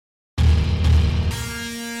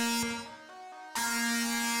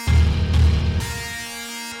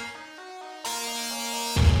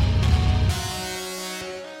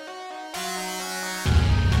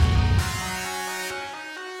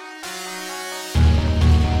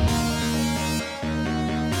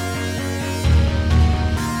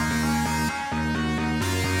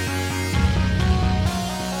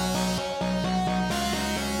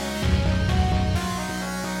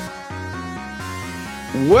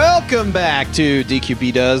Welcome back to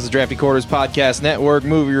DQP Does, the Drafty Quarters Podcast Network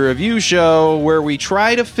movie review show, where we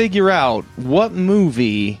try to figure out what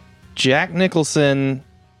movie Jack Nicholson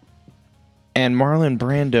and Marlon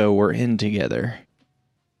Brando were in together.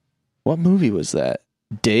 What movie was that?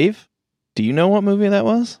 Dave, do you know what movie that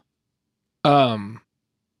was? I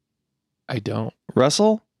don't.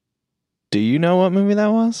 Russell, do you know what movie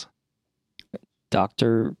that was?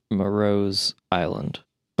 Dr. Moreau's Island.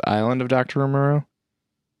 The Island of Dr. Moreau?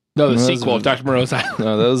 No, the No, sequel of those- Dr. Moreau's Island.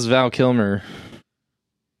 No, that was Val Kilmer.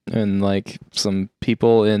 And like some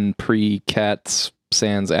people in pre-Cats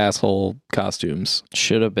Sans asshole costumes.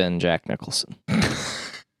 Should have been Jack Nicholson.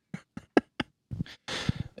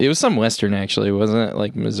 It was some Western, actually, wasn't it?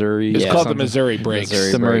 Like Missouri. It's called the something. Missouri Breaks.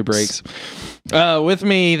 Missouri The Murray Breaks. Breaks. With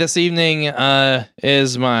me this evening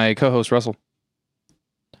is my co-host, Russell.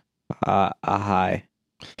 Hi.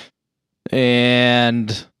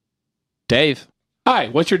 And Dave. Hi,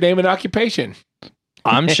 what's your name and occupation?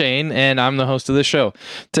 I'm Shane, and I'm the host of this show.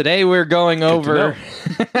 Today we're going over...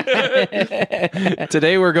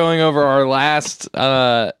 Today we're going over our last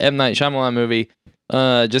M. Night Shyamalan movie.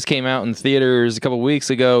 Just came out in theaters a couple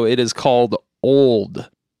weeks ago. It is called Old.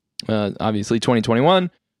 Obviously,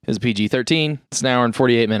 2021 is PG-13. It's an hour and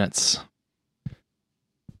 48 minutes.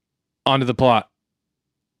 On to the plot.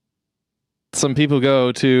 Some people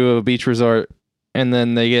go to a beach resort, and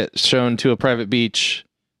then they get shown to a private beach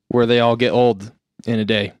where they all get old in a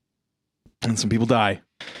day. And some people die.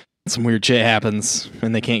 Some weird shit happens,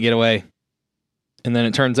 and they can't get away. And then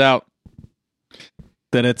it turns out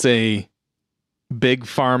that it's a big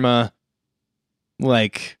pharma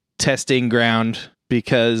like testing ground,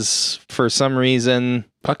 because for some reason,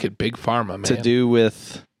 Fucking Big Pharma, man. to do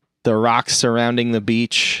with the rocks surrounding the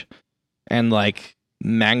beach and like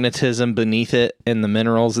magnetism beneath it and the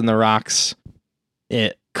minerals in the rocks,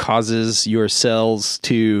 it causes your cells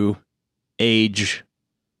to age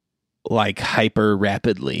like hyper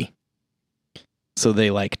rapidly. So they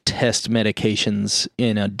like test medications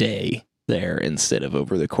in a day there instead of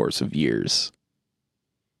over the course of years.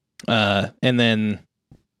 And then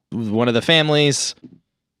one of the families,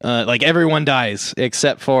 like everyone dies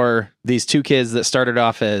except for these two kids that started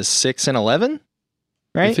off as 6 and 11,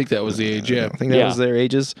 right? I think that was the age, yeah. I think that was their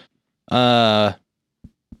ages.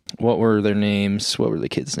 What were their names? What were the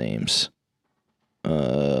kids' names?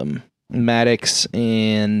 Maddox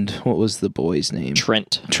and what was the boy's name?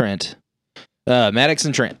 Trent. Maddox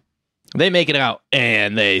and Trent. They make it out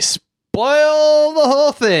and they spoil the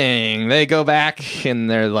whole thing. They go back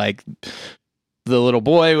and they're like, the little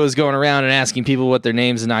boy was going around and asking people what their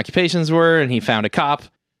names and occupations were, and he found a cop,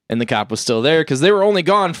 and the cop was still there because they were only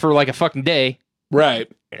gone for like a fucking day.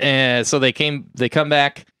 Right. And so they come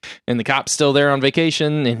back, and the cop's still there on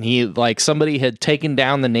vacation, and he like somebody had taken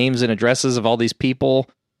down the names and addresses of all these people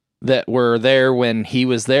that were there when he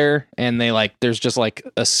was there, and they like there's just like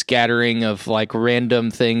a scattering of like random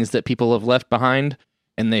things that people have left behind,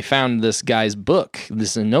 and they found this guy's book.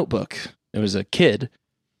 This is a notebook. It was a kid,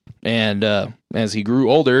 and as he grew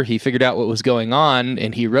older, he figured out what was going on,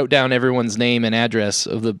 and he wrote down everyone's name and address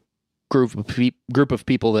of the group of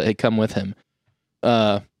people that had come with him.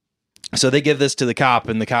 So they give this to the cop,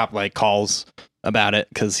 and the cop like calls about it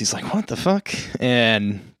because he's like, what the fuck?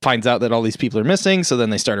 And finds out that all these people are missing. So then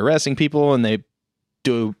they start arresting people, and they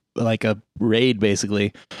do like a raid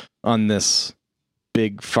basically on this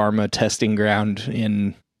big pharma testing ground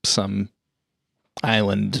in some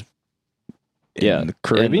island in the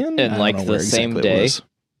Caribbean. And I like don't know the where same exactly it day. was.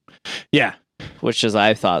 Yeah. Which is,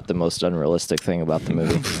 I thought, the most unrealistic thing about the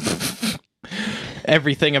movie.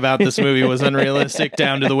 Everything about this movie was unrealistic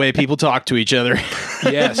down to the way people talk to each other.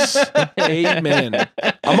 Yes. Amen.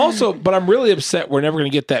 I'm really upset we're never going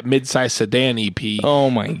to get that mid-size sedan EP.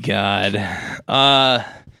 Oh my god. I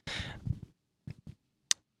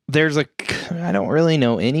don't really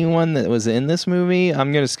know anyone that was in this movie.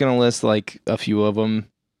 I'm just gonna list like a few of them.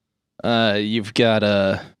 You've got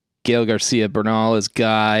Gail Garcia Bernal as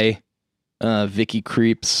Guy, Vicky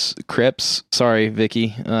Creeps,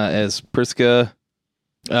 Vicky as Priska,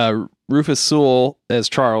 Rufus Sewell as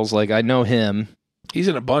Charles. Like I know him. He's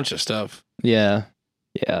in a bunch of stuff. Yeah.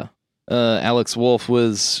 Yeah. Alex Wolff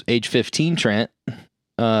was age 15 Trent.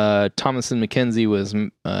 Thomasin McKenzie was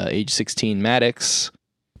age 16 Maddox.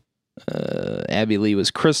 Abby Lee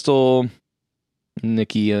was Crystal.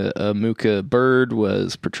 Nikki Amuka Bird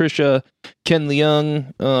was Patricia. Ken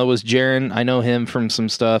Leung was Jaren. I know him from some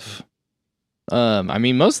stuff. I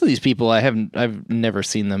mean, most of these people I've never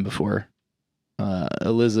seen them before.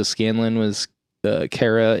 Eliza Scanlon was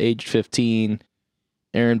Kara, age 15.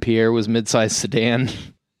 Aaron Pierre was mid-sized sedan.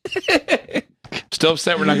 still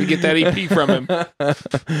upset we're not going to get that EP from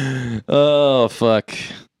him. Oh fuck.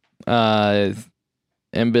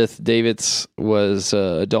 Embeth Davids was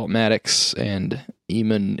adult Maddox, and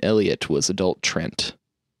Eamon Elliott was adult Trent.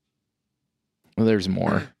 Well, there's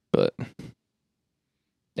more, but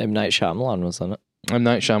M. Night Shyamalan was in it. M.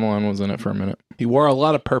 Night Shyamalan was in it for a minute. He wore a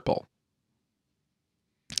lot of purple.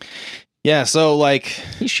 Yeah, so like,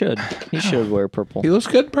 He should wear purple. He looks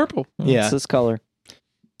good in purple. yeah. It's his color.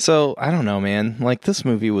 So I don't know, man. Like, this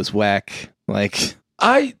movie was whack. Like,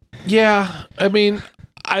 I mean,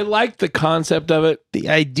 I liked the concept of it. the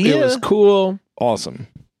idea It was cool. awesome.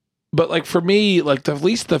 But like for me, like at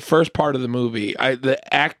least the first part of the movie, the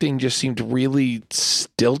acting just seemed really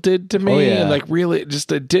stilted to me. Oh, yeah. And like really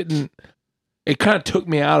it kind of took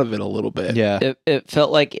me out of it a little bit. Yeah, It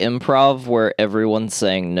felt like improv where everyone's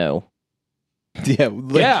saying no. yeah,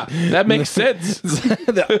 like- Yeah, that makes sense.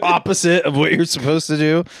 the opposite of what you're supposed to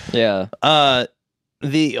do. Yeah.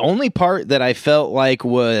 The only part that I felt like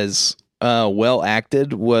was well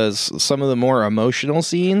acted was some of the more emotional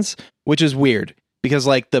scenes, which is weird because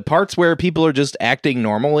like the parts where people are just acting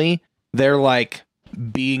normally, they're like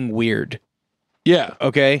being weird. Yeah.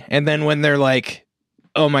 Okay. And then when they're like,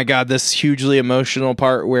 oh my God, this hugely emotional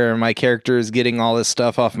part where my character is getting all this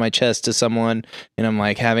stuff off my chest to someone and I'm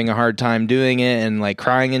like having a hard time doing it and like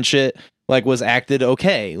crying and shit, like was acted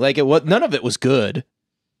okay. Like none of it was good.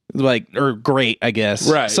 Like, or great, I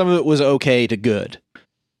guess. Right. Some of it was okay to good.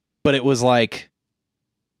 But it was like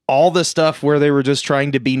all the stuff where they were just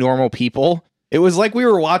trying to be normal people. It was like we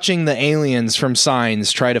were watching the aliens from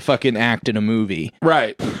Signs try to fucking act in a movie.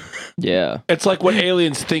 Right. Yeah. It's like what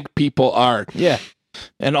aliens think people are. Yeah.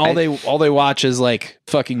 And all they watch is like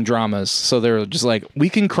fucking dramas. So they're just like, we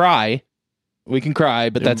can cry,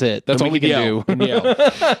 but that's it. That's And all we can yell, do. and yell.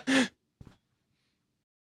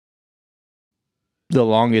 The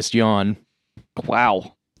longest yawn.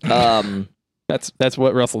 Wow. That's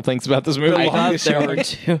what Russell thinks about this movie. I thought longest there yawn. were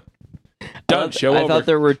two. Done. Show I over. thought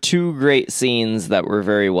there were two great scenes that were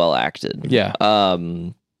very well acted. Yeah.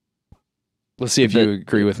 Let's see if The- you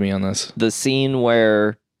agree with me on this. The scene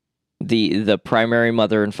where the primary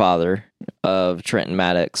mother and father of Trent and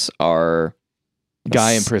Maddox are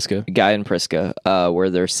Guy and Priska. where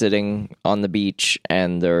they're sitting on the beach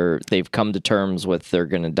and they've come to terms with they're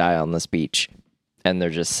going to die on this beach, and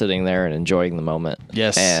they're just sitting there and enjoying the moment.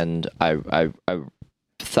 Yes. And I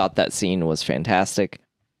thought that scene was fantastic.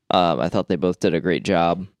 I thought they both did a great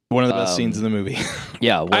job. One of the best scenes in the movie.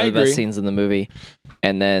 Yeah, one I of the agree. best scenes in the movie.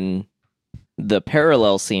 And then the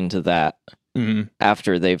parallel scene to that Mhm.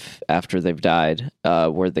 after they've died,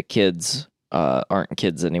 where the kids aren't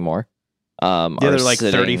kids anymore. Yeah, they're like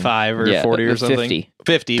 35 or 40 or something. 50.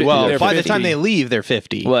 50. Well, They're by the 50. time they leave, they're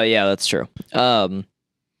 50. Well, yeah, that's true.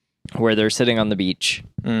 Where they're sitting on the beach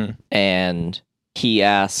Mm. and he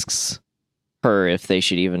asks her if they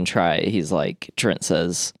should even try. He's like, Trent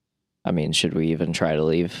says, I mean, should we even try to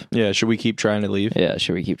leave? Yeah, should we keep trying to leave? Yeah,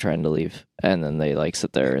 should we keep trying to leave? And then they like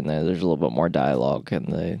sit there and there's a little bit more dialogue and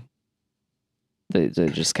they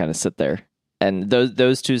just kind of sit there. And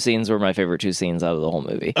those two scenes were my favorite two scenes out of the whole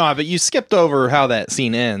movie. Oh, but you skipped over how that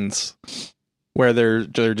scene ends, where they're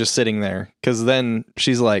just sitting there. Because then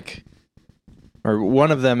she's like, or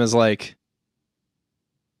one of them is like,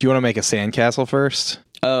 "Do you want to make a sandcastle first?"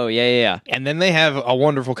 Oh, yeah. And then they have a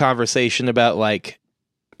wonderful conversation about like,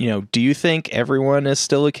 do you think everyone is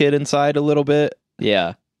still a kid inside a little bit,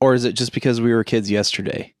 Yeah. or is it just because we were kids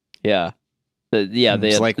yesterday? Yeah.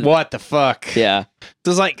 It's like, what the fuck? Yeah.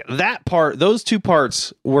 So it's like that part, those two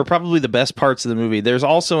parts were probably the best parts of the movie. There's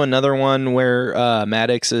also another one where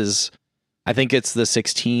Maddox is, I think it's the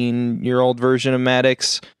 16-year-old version of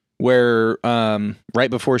Maddox, where right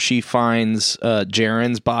before she finds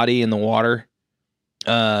Jaren's body in the water,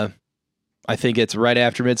 I think it's right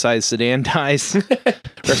after Midsize Sedan dies.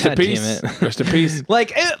 Rest in God peace. damn it. Rest in peace.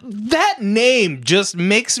 Like, that name just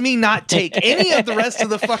makes me not take any of the rest of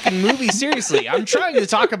the fucking movie seriously. I'm trying to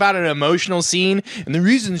talk about an emotional scene, and the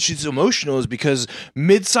reason she's emotional is because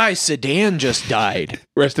Midsize Sedan just died.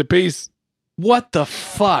 Rest in peace. What the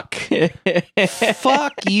fuck?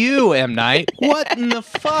 Fuck you, M. Night. What in the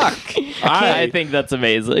fuck? I think that's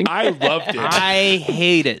amazing. I loved it. I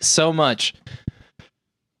hate it so much.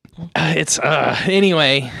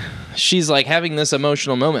 Anyway, she's like having this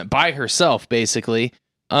emotional moment by herself, basically.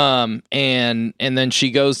 And then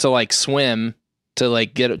she goes to like swim to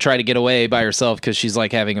like try to get away by herself because she's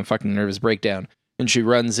like having a fucking nervous breakdown, and she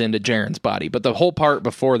runs into Jaren's body. But the whole part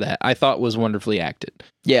before that I thought was wonderfully acted.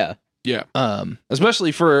 Yeah. Yeah.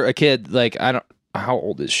 Especially for a kid. Like, how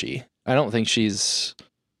old is she? I don't think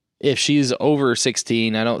if she's over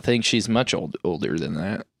 16, I don't think she's much older than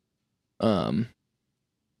that.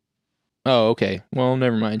 Oh, okay. Well,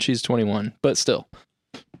 never mind. She's 21, but still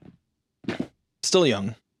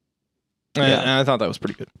young. Yeah. And I thought that was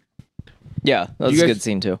pretty good. Yeah, that's You a guys- good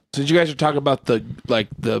scene too. Since you guys are talking about the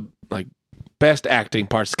best acting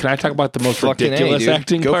parts, can I talk about the most Fucking A, ridiculous dude.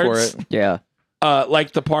 acting Go parts? for it. Yeah.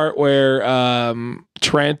 Like the part where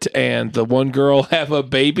Trent and the one girl have a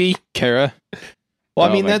baby. Kara. Well, I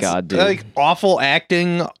Oh mean, my that's God, dude. like awful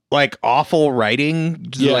acting, like awful writing,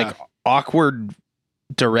 Yeah. like awkward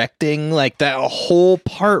directing. Like that whole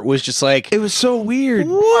part was just like, It was so weird.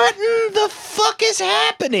 what in the fuck is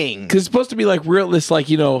happening? Because it's supposed to be like real, this like,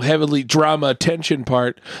 heavily drama tension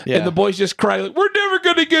part. Yeah. And the boys just cry like, we're never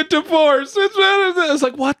going to get divorced. It's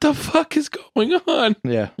like, what the fuck is going on?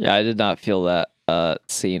 Yeah. Yeah, I did not feel that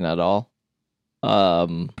scene at all.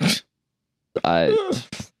 I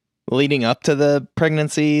Leading up to the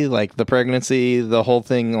pregnancy, the whole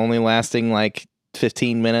thing only lasting like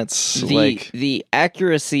 15 minutes. the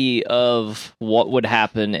accuracy of what would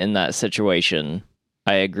happen in that situation,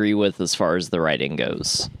 I agree with as far as the writing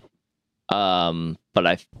goes. But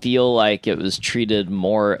I feel like it was treated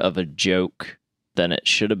more of a joke than it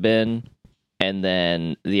should have been, and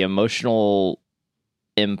then the emotional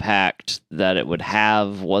impact that it would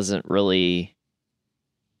have wasn't really.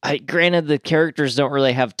 Granted, the characters don't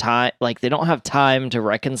really have time. Like, they don't have time to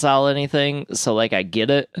reconcile anything. So, like, I get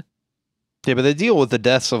it. yeah, but they deal with the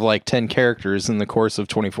deaths of like 10 characters in the course of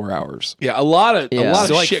 24 hours. Yeah, a lot of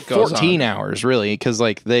So like shit goes 14 on. hours really, because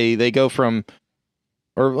like they go from,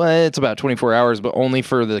 or it's about 24 hours, but only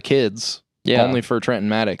for the kids. Yeah. Only for Trent and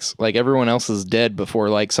Maddox. Like everyone else is dead before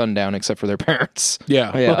like sundown except for their parents.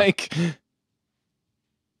 Yeah. Yeah. Like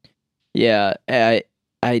Yeah, I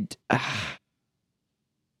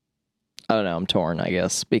don't know, I'm torn, I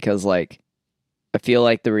guess, because like I feel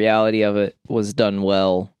like the reality of it was done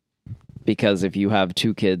well, because if you have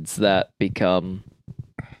two kids that become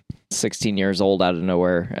 16 years old out of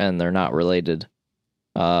nowhere and they're not related,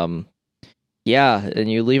 and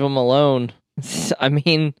you leave them alone, I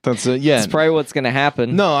mean, that's yeah. that's probably what's going to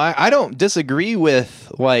happen. No, I don't disagree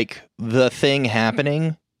with like the thing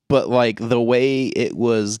happening, but like the way it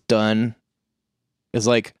was done is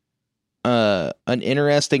like an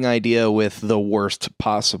interesting idea with the worst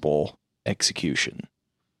possible execution.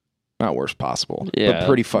 Not worst possible, Yeah. but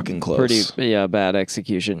pretty fucking close. Bad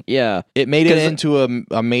execution. Yeah. It made it 'Cause- into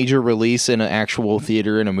a major release in an actual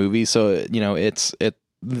theater in a movie, so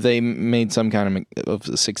they made some kind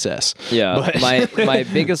of success. Yeah, But- my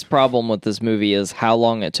biggest problem with this movie is how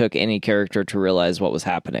long it took any character to realize what was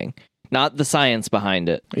happening. Not the science behind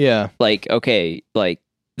it. Yeah, Like, okay, like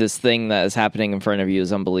this thing that is happening in front of you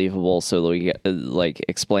is unbelievable, so we like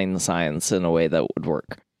explain the science in a way that would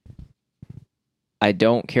work. I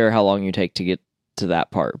don't care how long you take to get to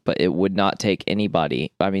that part, but it would not take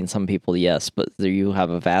anybody. I mean, some people, yes, but there you have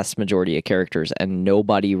a vast majority of characters and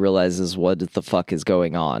nobody realizes what the fuck is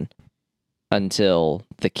going on until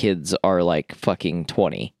the kids are like fucking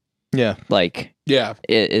 20. yeah. Like, Yeah.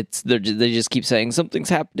 they just keep saying something's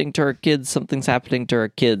happening to our kids, something's happening to our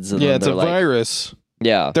kids. And Yeah, then it's a they're like, virus.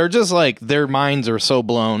 yeah, They're just like their minds are so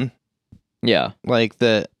blown. yeah, Like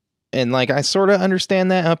that, and like I sort of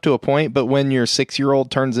understand that up to a point, but when your 6-year-old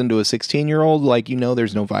turns into a 16-year-old, like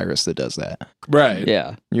there's no virus that does that. Right.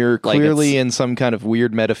 yeah. You're Like, clearly it's- in some kind of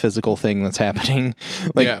weird metaphysical thing that's happening.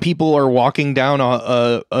 Like Yeah. people are walking down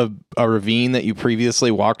a ravine that you previously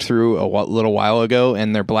walked through a little while ago,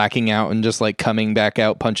 and they're blacking out and just like coming back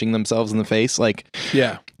out, punching themselves in the face. Like,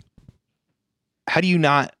 Yeah. how do you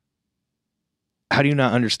not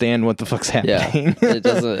understand what the fuck's happening?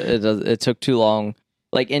 It took too long.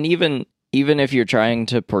 Like, and even if you're trying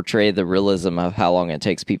to portray the realism of how long it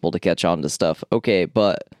takes people to catch on to stuff, okay,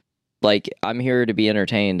 but like I'm here to be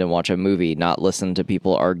entertained and watch a movie, not listen to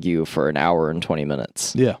people argue for an hour and 20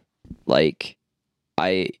 minutes. Yeah. Like,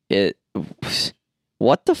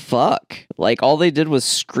 what the fuck? Like, all they did was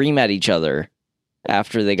scream at each other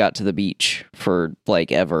after they got to the beach for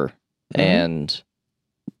like ever, and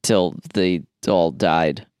till they all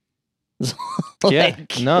died. Yeah.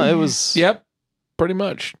 Like, No, it was. Yep. Pretty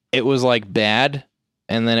much. It was like bad,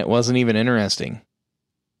 and then it wasn't even interesting.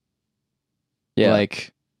 yeah.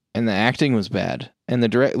 Like, and the acting was bad, and the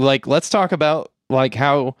direct. Like, let's talk about like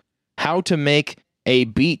how to make a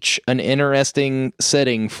beach an interesting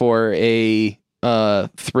setting for a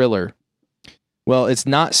thriller. Well, it's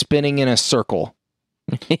not spinning in a circle.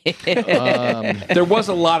 There was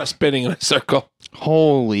a lot of spinning in a circle.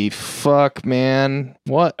 Holy fuck, man!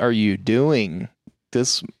 What are you doing?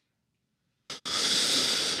 This.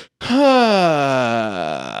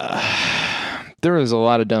 There was a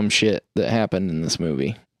lot of dumb shit that happened in this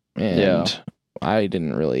movie, and Yeah. I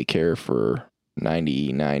didn't really care for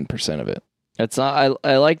 99% of it. It's not.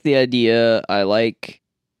 I like the idea. I like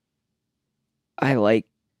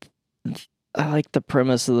the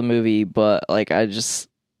premise of the movie, but like I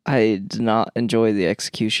did not enjoy the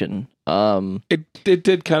execution. It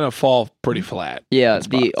did kind of fall pretty flat. Yeah, in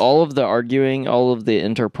spots. all of the arguing, all of the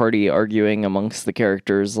inter-party arguing amongst the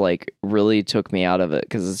characters, like really took me out of it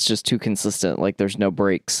because it's just too consistent. Like there's no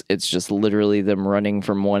breaks. It's just literally them running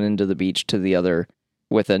from one end of the beach to the other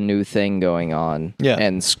with a new thing going on,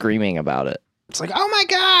 and screaming about it. It's like, oh my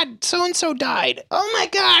God, so-and-so died. Oh my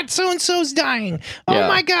God, so-and-so's dying. Oh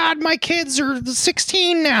my God, my kids are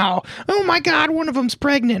 16 now. Oh my God, one of them's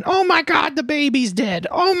pregnant. Oh my God, the baby's dead.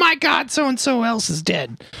 Oh my God, so-and-so else is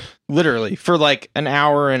dead. Literally, for like an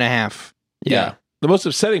hour and a half. Yeah. The most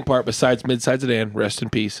upsetting part, besides Mid-Side Sedan, rest in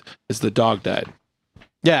peace, is the dog died.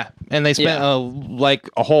 Yeah, and they spent like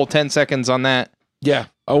a whole 10 seconds on that. Yeah,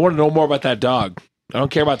 I want to know more about that dog. I don't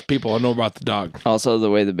care about the people. I know about the dog. Also, the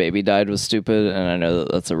way the baby died was stupid, and I know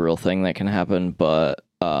that that's a real thing that can happen, but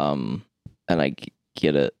and I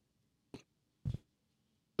get it.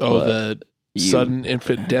 Oh, But the sudden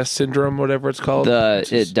infant death syndrome, whatever it's called.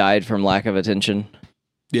 It died from lack of attention.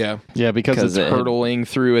 Yeah. Yeah, because 'Cause it's hurtling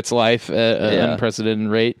through its life at an unprecedented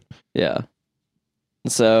rate. Yeah.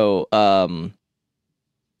 So,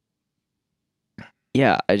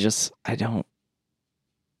 yeah, I don't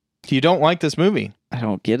You don't like this movie.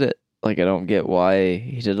 get it. Like, I don't get why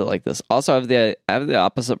he did it like this. Also, I have the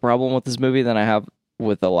opposite problem with this movie than I have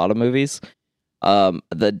with a lot of movies.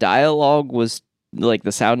 The dialogue was like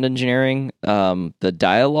the sound engineering. The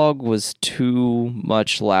dialogue was too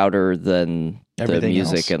much louder than Everything the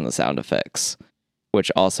music else. and the sound effects,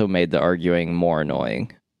 which also made the arguing more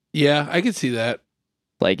annoying. Yeah, I can see that.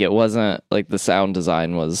 Like, it wasn't like the sound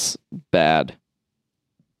design was bad.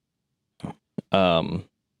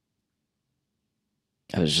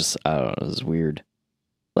 It was just, I don't know, it was weird.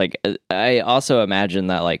 Like, I also imagine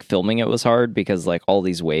that, like, filming it was hard because, like, all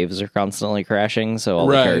these waves are constantly crashing, so all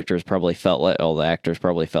the characters probably all the actors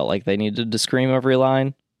probably felt like they needed to scream every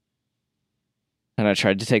line. And I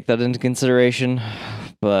tried to take that into consideration,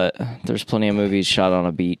 but there's plenty of movies shot on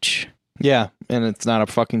a beach Yeah, and it's not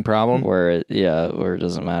a fucking problem. where it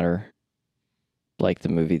doesn't matter. Like the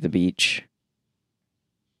movie The Beach.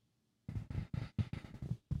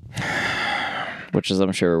 Which is,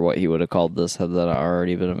 I'm sure, what he would have called this had that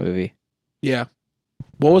already been a movie. Yeah.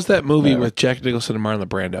 What was that movie Whatever. with Jack Nicholson and Marlon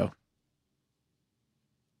Brando?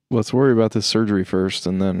 Let's worry about this surgery first,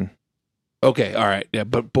 and then Okay, all right. Yeah,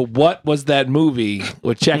 but what was that movie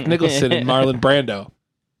with Jack Nicholson and Marlon Brando?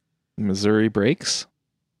 Missouri Breaks.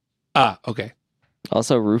 Ah, okay.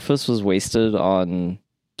 Also, Rufus was wasted on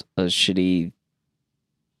a shitty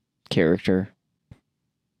character.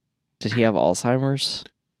 Did he have Alzheimer's?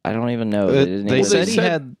 I don't even know. Didn't They even- said he said-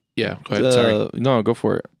 had. Yeah, go ahead. Sorry. No, go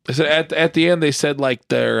for it. I said at the end they said like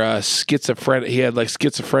their schizophrenia. He had like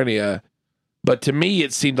schizophrenia, but to me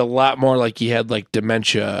it seemed a lot more like he had like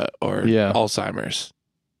dementia or Yeah. Alzheimer's.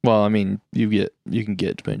 Well, I mean, you can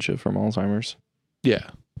get dementia from Alzheimer's, Yeah,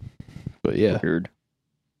 but yeah, Weird.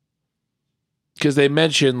 because they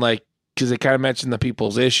mentioned because they kind of mentioned the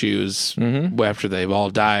people's issues after they've all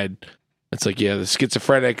died. It's like, yeah, the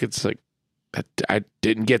schizophrenic. It's like I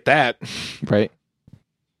didn't get that. right.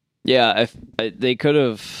 Yeah, they could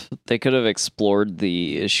have explored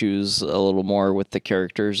the issues a little more with the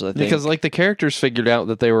characters. I think Because like the characters figured out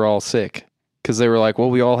that they were all sick because they were like,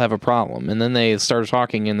 well, we all have a problem, and then they started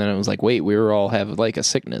talking, and then it was like, wait, we all have like a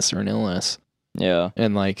sickness or an illness, yeah,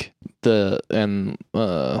 and like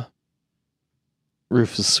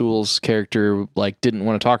Rufus Sewell's character like didn't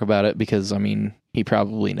want to talk about it because I mean he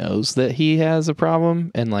probably knows that he has a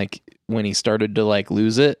problem, and like when he started to like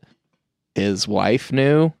lose it, his wife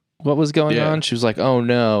knew what was going Yeah. on. She was like, oh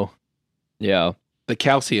no. yeah. The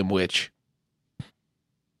calcium witch.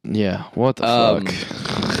 Yeah, what the Um,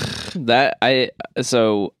 fuck? That I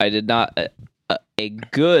did not a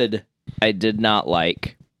good I did not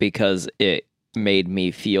like because it made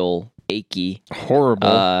me feel achy.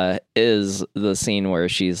 Horrible. Is the scene where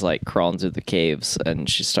she's like crawling through the caves and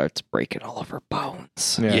she starts breaking all of her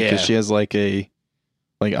bones. Yeah, Yeah. because she has like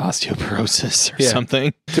osteoporosis or Yeah.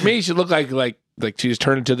 something. To me, she looked like she was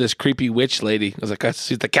turned into this creepy witch lady. I was like,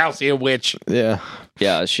 she's the calcium witch. Yeah.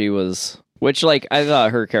 Yeah, she was. Which, like, I thought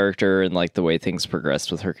her character and like the way things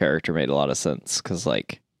progressed with her character made a lot of sense because,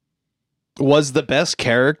 like, Was the best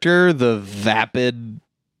character the vapid,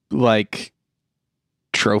 like,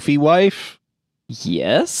 trophy wife?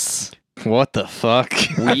 yes, What the fuck?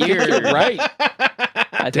 Weird. Right.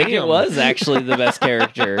 I think it Damn. was actually the best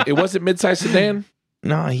character. It wasn't mid-sized sedan.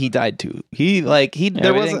 No, he died too. There we wasn't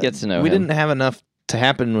didn't get to know We him. didn't have enough to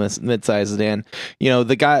happen with Mid-Sized Dan. You know,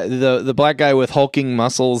 the black guy with hulking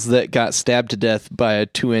muscles that got stabbed to death by a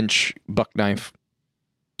 2-inch buck knife.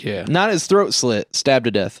 Yeah. Not his throat slit, stabbed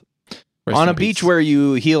to death. Rest On in a beach peace. where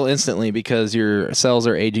you heal instantly because your cells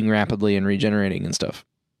are aging rapidly and regenerating and stuff.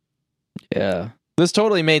 Yeah. This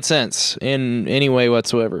totally made sense in any way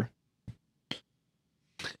whatsoever.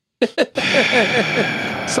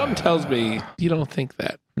 Something tells me you don't think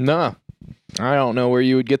that. No, I don't know where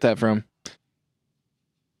you would get that from.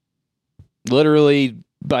 Literally,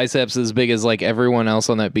 biceps as big as like everyone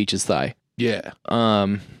else on that beach's thigh. Yeah.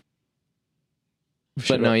 But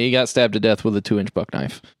no, you got stabbed to death with a 2-inch buck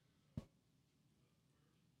knife.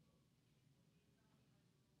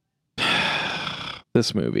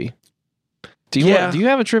 This movie. Do you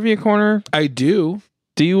have a trivia corner? I do.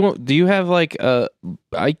 Do you have like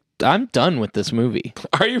I'm done with this movie.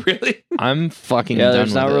 Are you really? I'm fucking Yeah, done there's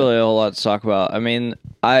with not it. really a whole lot to talk about. I mean,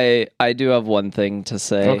 I do have one thing to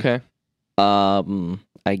say. Okay.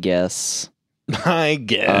 I guess. I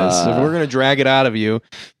guess if we're gonna drag it out of you.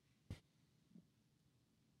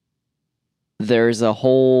 There's a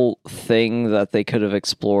whole thing that they could have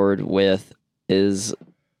explored with is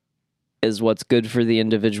what's good for the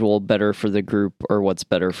individual better for the group, or what's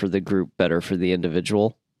better for the group better for the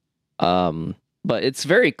individual. But it's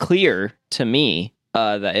very clear to me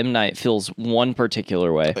that M. Night feels one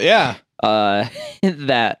particular way. Yeah.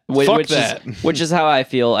 Which is how I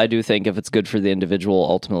feel. I do think if it's good for the individual,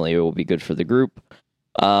 ultimately it will be good for the group.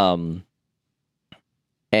 And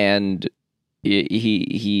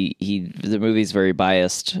the movie's very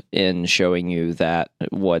biased in showing you that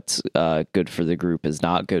what's good for the group is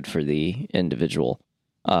not good for the individual.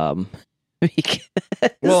 Because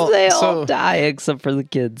they all die except for the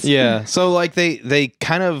kids. Yeah. So like they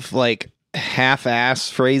kind of like half-ass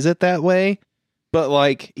phrase it that way, but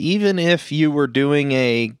like even if you were doing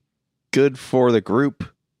a good for the group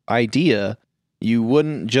idea, you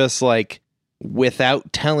wouldn't just like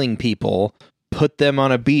without telling people put them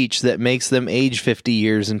on a beach that makes them age 50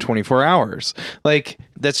 years in 24 hours. Like,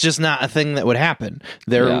 that's just not a thing that would happen.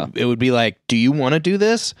 It would be like, do you want to do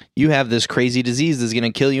this? You have this crazy disease that's going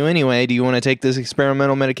to kill you anyway. Do you want to take this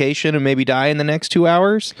experimental medication and maybe die in the next 2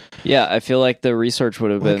 hours? Yeah, I feel like the research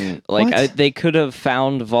would have been like they could have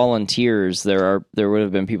found volunteers. There would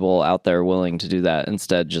have been people out there willing to do that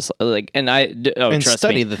instead. Just like, and trust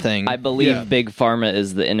study me, the thing. I believe Big Pharma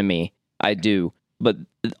is the enemy. I do. But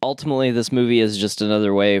ultimately, this movie is just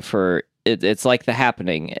another way for it. It's like The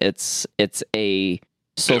Happening. It's a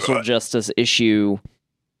social justice issue.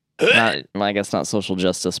 I guess not social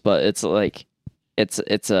justice, but it's like it's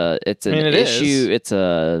an issue. It's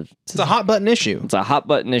a hot button issue. It's a hot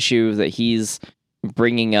button issue that he's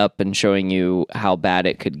bringing up and showing you how bad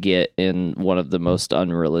it could get in one of the most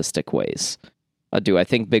unrealistic ways. Do I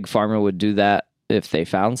think Big Pharma would do that if they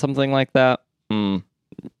found something like that?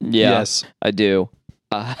 Yes, I do.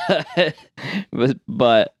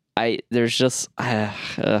 But there's just I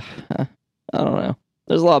don't know.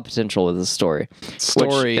 There's a lot of potential with this story.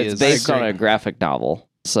 It's based on a graphic novel,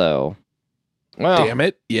 so. Well, damn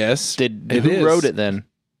it! Yes, who wrote it then?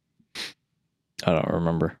 I don't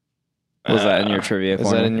remember. Was that in your trivia?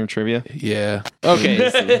 Is that in your trivia? Yeah.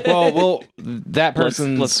 Okay. well, that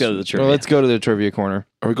person. Let's go to the trivia. Well, let's go to the trivia corner.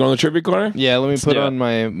 Are we going to the trivia corner? Yeah. Let me put on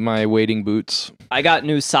my wading boots. I got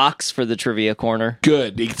new socks for the trivia corner.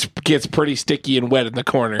 Good. It gets pretty sticky and wet in the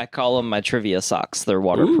corner. I call them my trivia socks. They're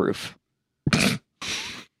waterproof.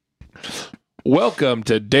 Welcome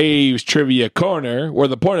to Dave's Trivia Corner, where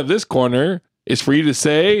the point of this corner is for you to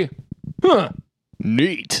say,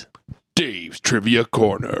 neat. Dave's Trivia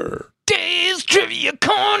Corner. Dave's Trivia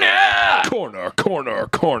Corner.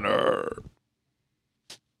 Corner.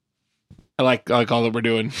 I like all that we're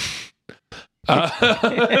doing.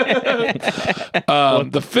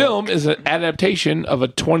 The film is an adaptation of a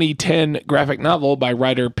 2010 graphic novel by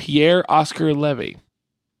writer Pierre Oscar Levy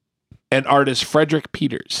and artist Frederick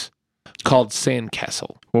Peters called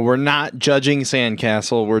Sandcastle. Well, we're not judging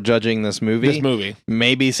Sandcastle. We're judging this movie.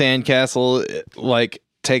 Maybe Sandcastle like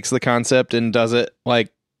takes the concept and does it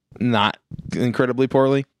like not incredibly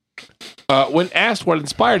poorly. When asked what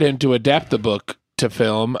inspired him to adapt the book to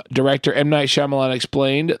film, director M. Night Shyamalan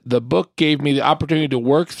explained, "The book gave me the opportunity to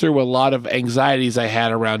work through a lot of anxieties I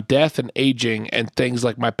had around death and aging and things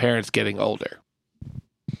like my parents getting older."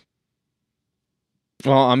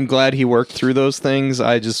 Well, I'm glad he worked through those things.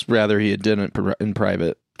 I just rather he had done it in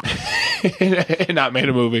private. And not made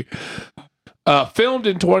a movie. Filmed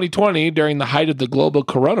in 2020 during the height of the global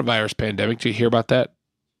coronavirus pandemic. Did you hear about that?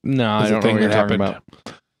 No, I don't know what you're talking about.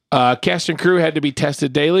 Cast and crew had to be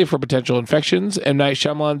tested daily for potential infections. M. Night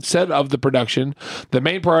Shyamalan said of the production, the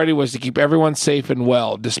main priority was to keep everyone safe and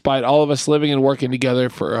well. Despite all of us living and working together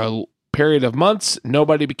for a period of months,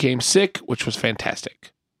 nobody became sick, which was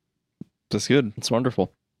fantastic. That's good. It's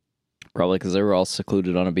wonderful. Probably because they were all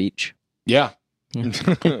secluded on a beach. Yeah.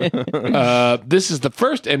 This is the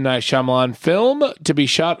first M. Night Shyamalan film to be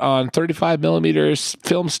shot on 35 millimeters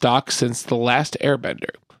film stock since The Last Airbender.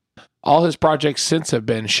 All his projects since have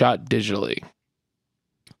been shot digitally.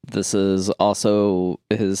 This is also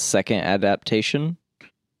his second adaptation.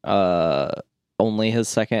 Only his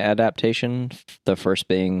second adaptation. The first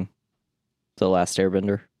being The Last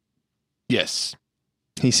Airbender. Yes.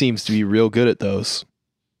 He seems to be real good at those.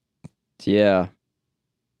 Yeah.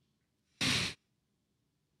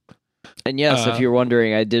 And yes, if you're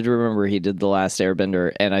wondering, I did remember he did The Last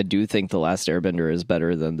Airbender, and I do think The Last Airbender is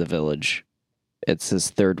better than The Village. It's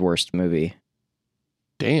his third worst movie.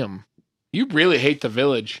 Damn. You really hate The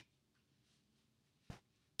Village.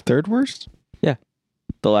 Third worst?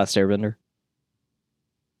 The Last Airbender.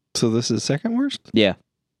 So this is second worst? Yeah.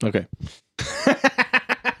 Okay.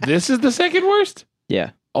 This is the second worst?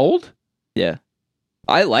 Yeah. Old? Yeah.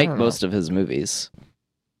 I like don't know. most of his movies.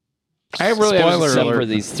 I really Spoiler Except alert. for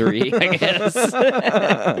these three, I guess.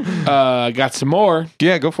 got some more.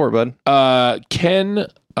 Yeah, go for it, bud. Ken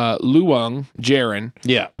Luong Jaren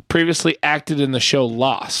Yeah. previously acted in the show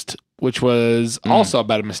Lost, which was also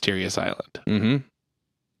about a mysterious island. Mm-hmm.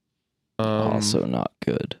 Also not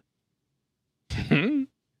good. M.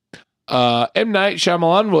 Night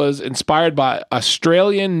Shyamalan was inspired by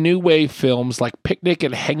Australian new wave films like Picnic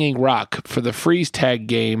and Hanging Rock for the freeze tag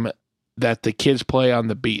game that the kids play on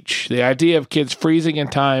the beach. The idea of kids freezing in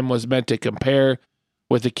time was meant to compare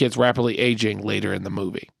with the kids rapidly aging later in the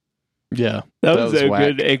movie. Yeah. That was a whack.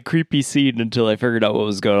 good and creepy scene until I figured out what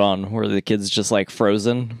was going on, where the kid's just like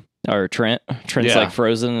frozen. Or Trent's Yeah. like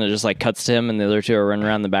frozen, and it just like cuts to him, and the other two are running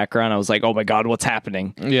around in the background. I was like, oh my god, what's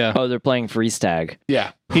happening? Yeah. Oh, they're playing freeze tag.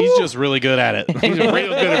 Yeah. He's just really good at it. He's real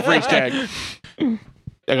good at freeze tag.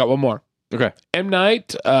 I got one more. Okay. M.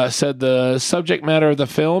 Night said the subject matter of the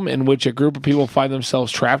film, in which a group of people find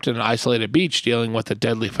themselves trapped in an isolated beach dealing with a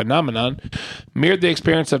deadly phenomenon, mirrored the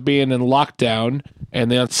experience of being in lockdown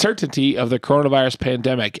and the uncertainty of the coronavirus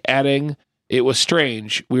pandemic, adding, "It was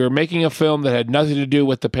strange. We were making a film that had nothing to do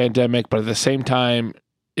with the pandemic, but at the same time,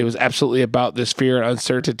 it was absolutely about this fear and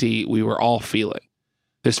uncertainty we were all feeling.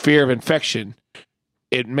 This fear of infection.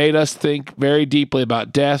 It made us think very deeply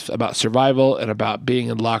about death, about survival, and about being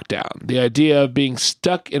in lockdown. The idea of being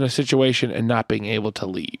stuck in a situation and not being able to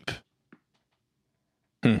leave."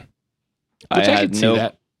 Which I had can see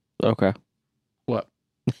that. Okay. What?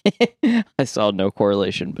 I saw no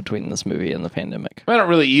correlation between this movie and the pandemic. I don't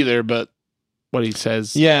really either, but what he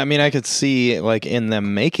says. Yeah, I mean, I could see, like, in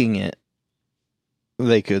them making it,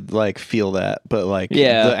 they could, like, feel that. But, like,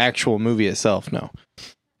 Yeah. the actual movie itself, no.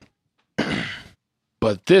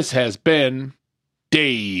 But this has been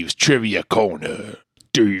Dave's Trivia Corner.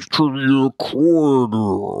 Dave's Trivia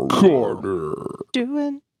Corner.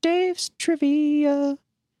 Doing Dave's trivia.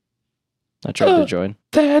 I tried to join.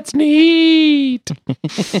 That's neat.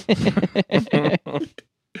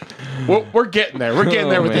 We're getting there. We're getting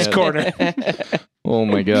there with this man. corner. Oh,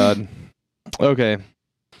 my God. Okay.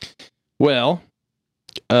 Well,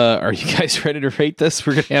 are you guys ready to rate this?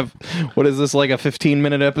 We're going to have, what is this, like a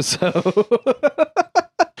 15-minute episode?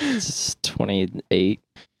 It's 28.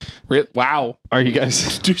 Wow. Are you guys?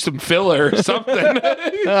 Let's do some filler or something.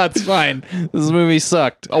 That's fine. This movie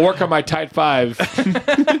sucked. I'll work on my tight 5.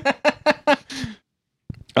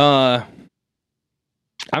 I'm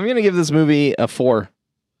going to give this movie a 4.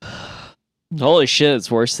 Holy shit,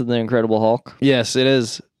 it's worse than The Incredible Hulk. Yes, it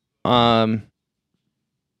is.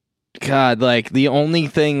 God, like the only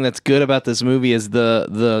thing that's good about this movie is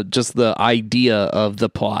the just the idea of the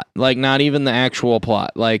plot. Like not even the actual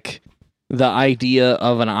plot. Like the idea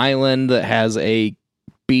of an island that has a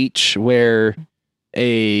beach where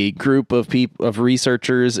a group of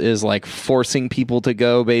researchers is like forcing people to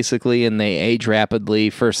go basically, and they age rapidly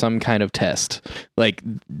for some kind of test. Like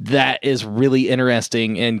that is really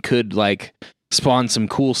interesting and could like spawn some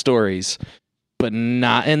cool stories, but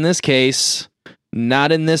not in this case.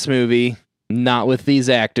 Not in this movie, not with these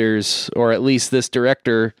actors, or at least this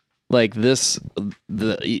director. Like this,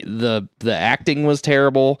 the acting was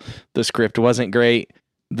terrible. The script wasn't great.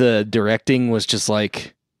 The directing was just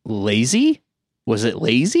like lazy. Was it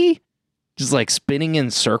lazy? Just like spinning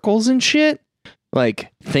in circles and shit.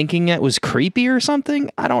 Like thinking it was creepy or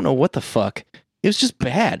something. I don't know what the fuck. It was just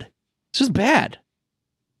bad. It's just bad.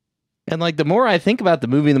 And like the more I think about the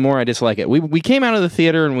movie, the more I dislike it. We came out of the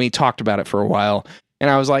theater and we talked about it for a while, And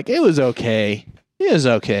I was like, it was okay. It was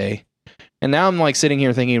okay. And now I'm like sitting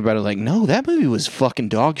here thinking about it like, no, that movie was fucking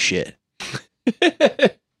dog shit.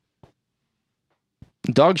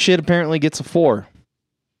 Dog shit apparently gets a 4.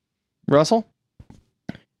 Russell?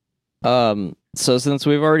 So since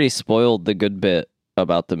we've already spoiled the good bit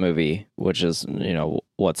about the movie, which is,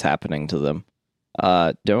 what's happening to them,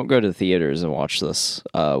 don't go to theaters and watch this.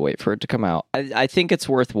 Wait for it to come out. I think it's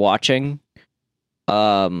worth watching.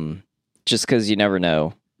 Just because you never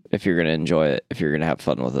know if you're going to enjoy it, if you're going to have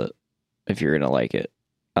fun with it, if you're going to like it.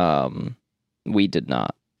 We did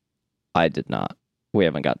not. I did not. We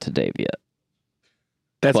haven't got to Dave yet.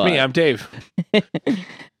 That's me. I'm Dave.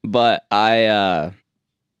 But I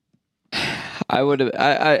would have.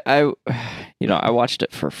 I watched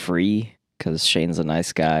it for free because Shane's a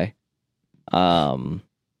nice guy. Bought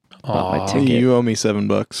my ticket. You owe me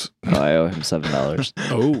 $7. I owe him $7.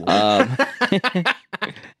 Oh.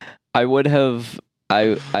 I would have.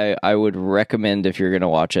 I would recommend, if you're gonna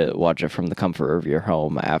watch it from the comfort of your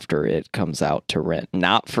home after it comes out to rent.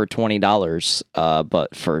 Not for $20,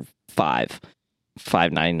 but for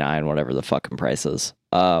 $5.99, whatever the fucking price is.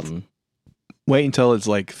 Wait until it's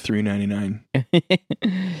like $3.99.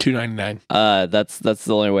 $2.99. That's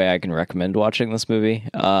the only way I can recommend watching this movie.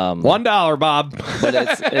 $1, Bob. But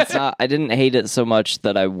it's not. I didn't hate it so much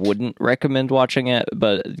that I wouldn't recommend watching it.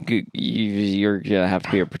 But you're gonna have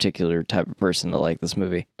to be a particular type of person to like this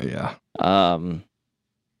movie. Yeah. I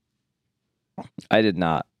did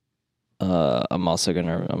not. I'm also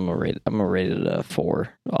gonna. I'm gonna rate it a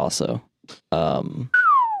 4. Also,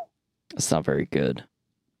 it's not very good.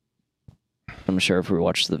 I'm sure if we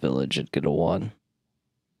watched The Village, it'd get a 1.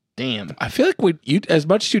 Damn. I feel like as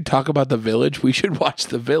much as you talk about The Village, we should watch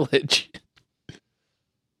The Village.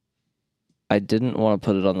 I didn't want to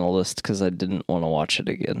put it on the list because I didn't want to watch it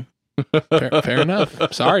again. Fair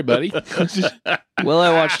enough. Sorry, buddy. Will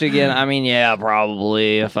I watch it again? I mean, yeah,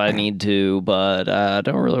 probably if I need to, but I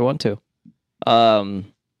don't really want to.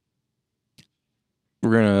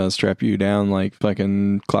 We're gonna strap you down like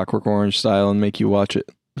fucking Clockwork Orange style and make you watch it.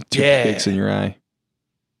 Toothpicks in your eye.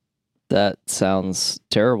 That sounds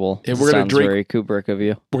terrible. And we're gonna sounds drink, very Kubrick of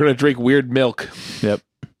you. We're gonna drink weird milk. Yep.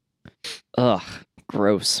 Ugh,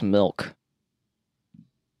 gross milk.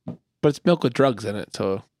 But it's milk with drugs in it,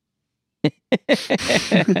 so.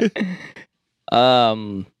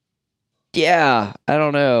 Yeah, I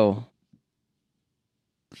don't know.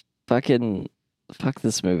 Fuck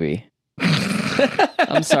this movie.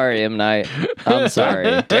 I'm sorry, M. Night. I'm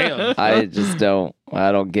sorry. Damn.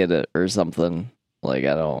 I don't get it or something. Like,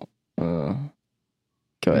 I don't. Go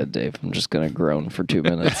ahead, Dave. I'm just going to groan for 2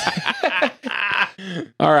 minutes.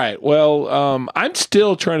 All right. Well, I'm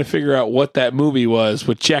still trying to figure out what that movie was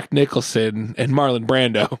with Jack Nicholson and Marlon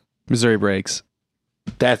Brando. Missouri Breaks.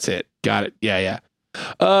 That's it. Got it. Yeah.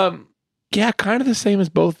 Yeah, kind of the same as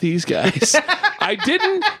both these guys. I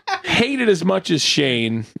didn't hate it as much as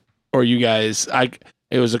Shane or you guys.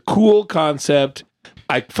 It was a cool concept.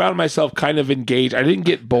 I found myself kind of engaged. I didn't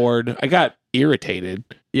get bored. I got irritated.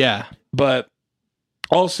 Yeah. But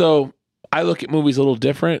also, I look at movies a little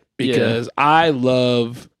different because I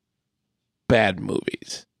love bad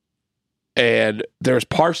movies. And there's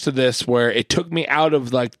parts to this where it took me out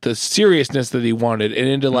of like the seriousness that he wanted and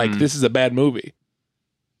into like, this is a bad movie.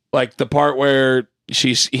 Like the part where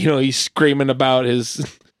he's screaming about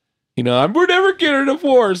his, we're never getting a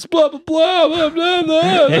divorce, blah, blah, blah, blah, blah,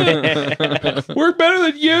 blah. We're better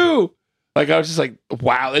than you. Like, I was just like,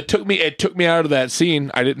 wow, it took me out of that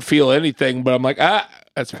scene. I didn't feel anything, but I'm like,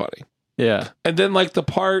 that's funny. Yeah. And then like the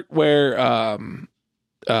part where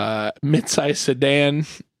Midsize Sedan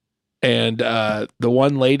and the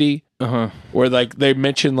one lady where like they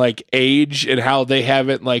mention like age and how they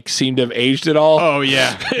haven't like seemed to have aged at all. Oh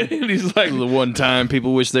yeah. And he's like, the one time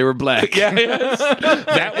people wish they were black. yeah, yes.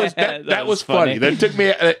 that was funny. That took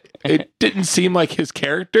me. It didn't seem like his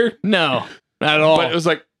character. No, not at all. But it was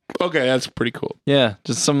like, okay, that's pretty cool. Yeah,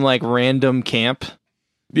 just some like random camp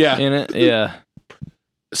Yeah. in it. Yeah.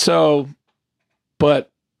 So, but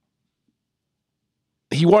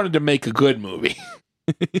he wanted to make a good movie.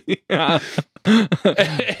 I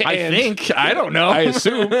think. I don't know. I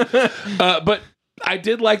assume. But I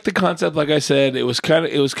did like the concept. Like I said, it was kind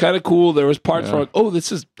of cool. There was parts where I'm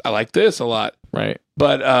like, I like this a lot. Right.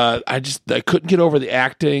 But I couldn't get over the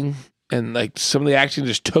acting, and like some of the acting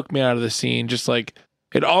just took me out of the scene. Just like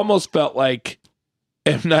it almost felt like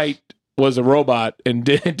M. Night was a robot and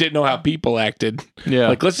didn't know how people acted. Yeah.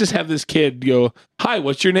 Like, let's just have this kid go, "Hi,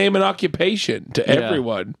 what's your name and occupation?" to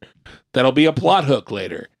everyone. That'll be a plot hook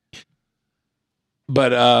later.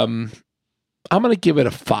 But I'm gonna give it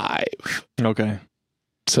a 5. Okay.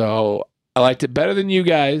 So I liked it better than you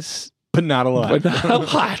guys, but not a lot. but not a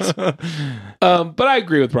lot. But I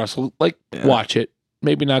agree with Russell. Like, watch it.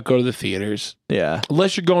 Maybe not go to the theaters. Yeah.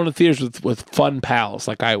 Unless you're going to theaters with fun pals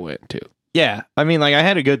like I went to. Yeah. I mean, like, I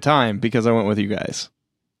had a good time because I went with you guys.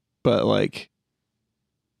 But, like,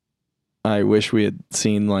 I wish we had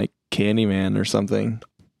seen, like, Candyman or something.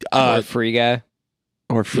 Or Free Guy.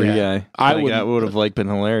 Or Free Guy. That would have, like, been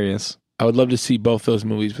hilarious. I would love to see both those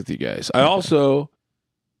movies with you guys. I also...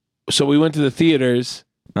 So we went to the theaters,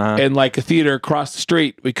 and like a theater across the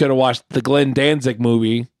street, we could have watched the Glenn Danzig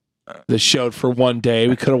movie that showed for one day.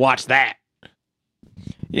 We could have watched that.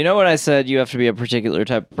 You know what I said? You have to be a particular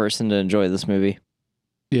type of person to enjoy this movie.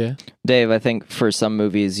 Yeah. Dave, I think for some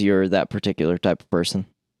movies, you're that particular type of person.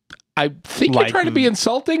 I think you're trying to be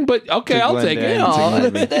insulting, but okay, I'll take it.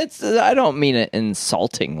 I don't mean it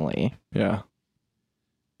insultingly. Yeah.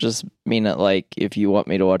 Just mean it like, if you want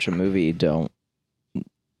me to watch a movie, don't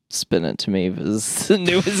spin it to me if it's the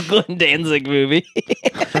newest Glenn Danzig movie.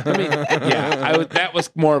 I mean, that was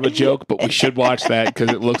more of a joke, but we should watch that because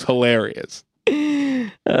it looks hilarious.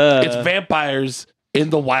 It's vampires in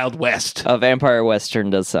the Wild West. A vampire western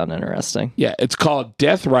does sound interesting. Yeah, it's called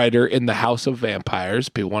Death Rider in the House of Vampires.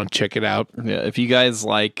 People want to check it out. Yeah, if you guys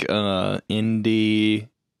like indie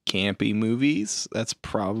campy movies, that's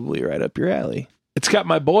probably right up your alley. It's got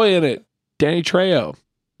my boy in it, Danny Trejo.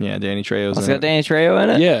 Yeah, Danny Trejo's It's got Danny Trejo in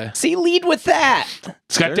it? Yeah. See, lead with that.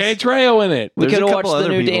 It's got Danny Trejo in it. We There's could a have couple watched the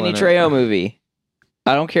other new people Danny in it. Trejo movie.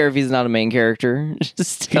 I don't care if he's not a main character.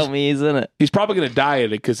 Just tell me he's in it. He's probably going to die in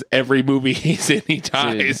it because every movie he's in, he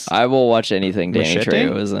dies. Dude, I will watch anything Danny Machete?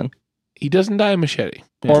 Trejo is in. He doesn't die in Machete.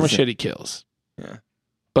 Yeah, Or doesn't- Machete kills. Yeah.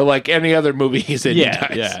 But like any other movie he's in, he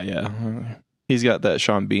dies. Yeah. He's got that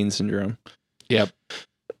Sean Bean syndrome. Yep.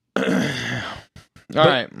 All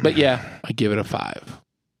right. But yeah, I give it a 5.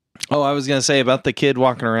 Oh, I was going to say about the kid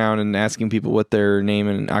walking around and asking people what their name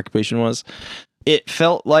and occupation was. It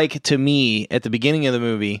felt like to me at the beginning of the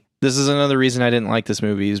movie, this is another reason I didn't like this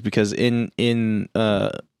movie, is because in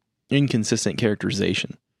inconsistent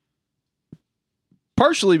characterization.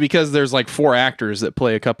 Partially because there's like 4 actors that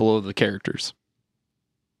play a couple of the characters.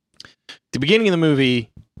 At the beginning of the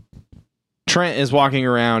movie, Trent is walking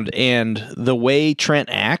around, and the way Trent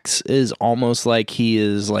acts is almost like he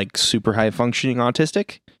is like super high functioning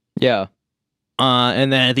autistic. Yeah.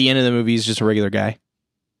 And then at the end of the movie, he's just a regular guy.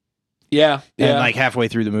 Yeah. And like halfway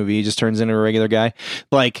through the movie, he just turns into a regular guy.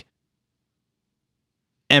 Like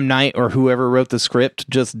M. Night or whoever wrote the script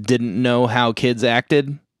just didn't know how kids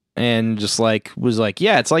acted, and just like was like,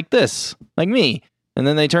 yeah, it's like this, like me. And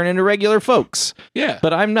then they turn into regular folks. Yeah.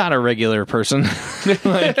 But I'm not a regular person.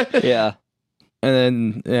 Like, Yeah.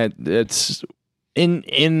 and then it's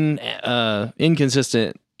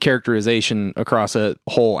inconsistent characterization across a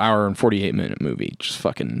whole hour and 48-minute movie. Just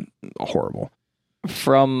fucking horrible.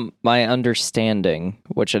 From my understanding,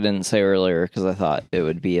 which I didn't say earlier because I thought it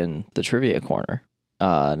would be in the trivia corner,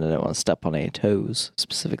 and I didn't want to step on any toes,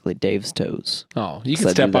 specifically Dave's toes. Oh, you 'Cause can I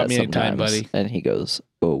do step on that me anytime, sometimes. buddy. And he goes,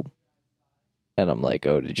 "Oh," and I'm like,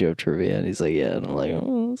 "Oh, did you have trivia?" And he's like, "Yeah," and I'm like,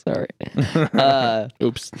 "Oh, sorry."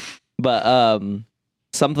 Oops. But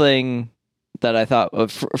something that I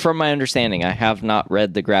thought, from my understanding, I have not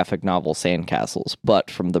read the graphic novel Sandcastles,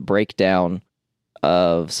 but from the breakdown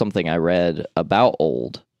of something I read about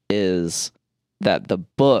Old, is that the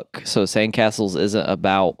book, so Sandcastles isn't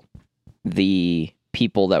about the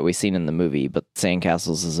people that we've seen in the movie, but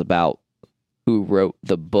Sandcastles is about who wrote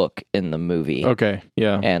the book in the movie. Okay,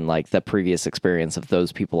 yeah. And like the previous experience of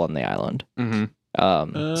those people on the island. Mm-hmm. So I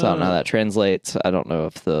don't know how that translates. I don't know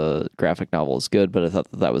if the graphic novel is good, but I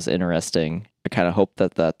thought that was interesting. I kind of hope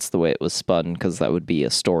that that's the way it was spun, because that would be a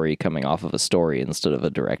story coming off of a story instead of a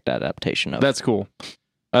direct adaptation of. That's cool.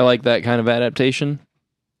 I like that kind of adaptation,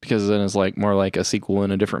 because then it's like more like a sequel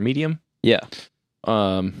in a different medium. Yeah.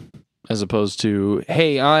 As opposed to,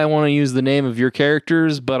 hey, I want to use the name of your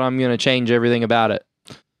characters, but I'm going to change everything about it.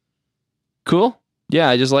 Cool? Yeah,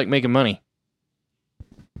 I just like making money.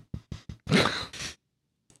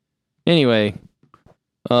 Anyway,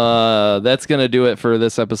 that's going to do it for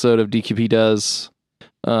this episode of DQP Does.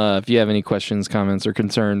 If you have any questions, comments, or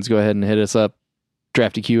concerns, go ahead and hit us up.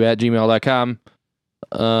 draftyq@gmail.com.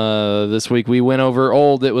 This week we went over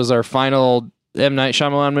Old. It was our final M. Night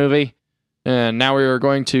Shyamalan movie. And now we are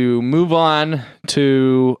going to move on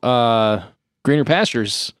to Greener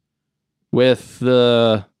Pastures with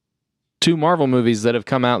the 2 Marvel movies that have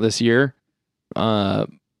come out this year.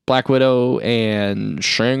 Black Widow and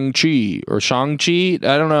Shang-Chi. Or Shang-Chi?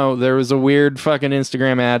 I don't know. There was a weird fucking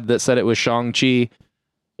Instagram ad that said it was Shang-Chi.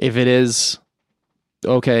 If it is,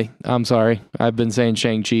 okay, I'm sorry. I've been saying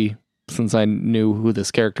Shang-Chi since I knew who this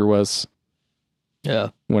character was. Yeah.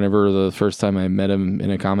 Whenever the first time I met him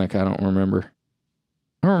in a comic, I don't remember.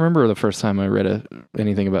 I don't remember the first time I read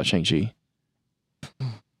anything about Shang-Chi.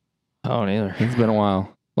 I don't either. It's been a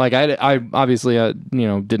while. Like I obviously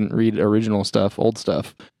didn't read original stuff, old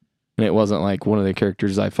stuff, and it wasn't like one of the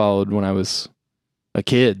characters I followed when I was a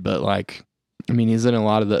kid. But like, I mean, he's in a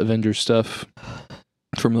lot of the Avengers stuff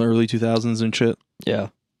from the early 2000s and shit. Yeah.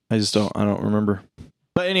 I don't remember.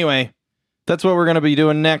 But anyway, that's what we're going to be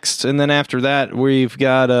doing next. And then after that, we've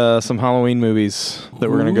got some Halloween movies that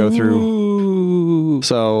we're going to go through.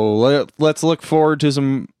 So let's look forward to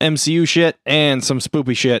some MCU shit and some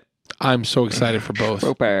spoopy shit. I'm so excited for both.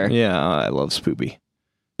 Yeah, I love spoopy.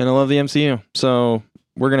 And I love the MCU. So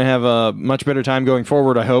we're going to have a much better time going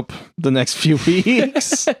forward, I hope, the next few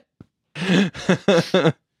weeks.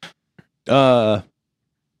 But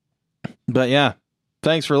yeah,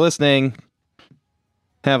 thanks for listening.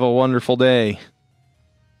 Have a wonderful day.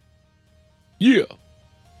 Yeah.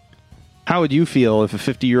 How would you feel if a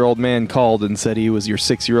 50-year-old man called and said he was your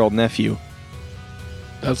 6-year-old nephew?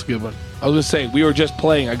 That's a good one. I was going to say, we were just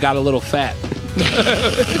playing. I got a little fat.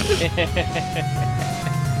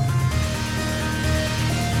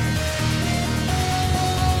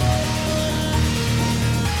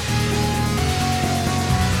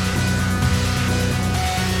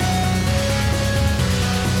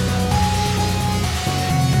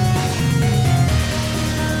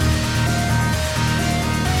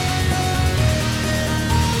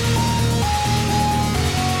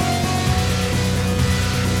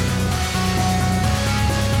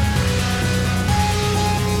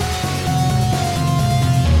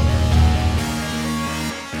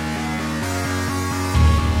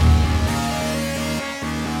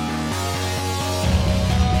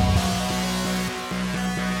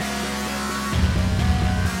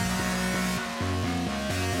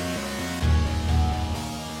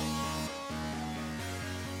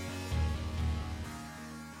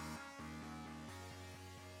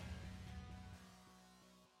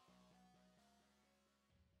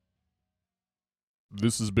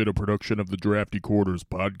 This has been a production of the Drafty Quarters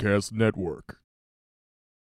Podcast Network.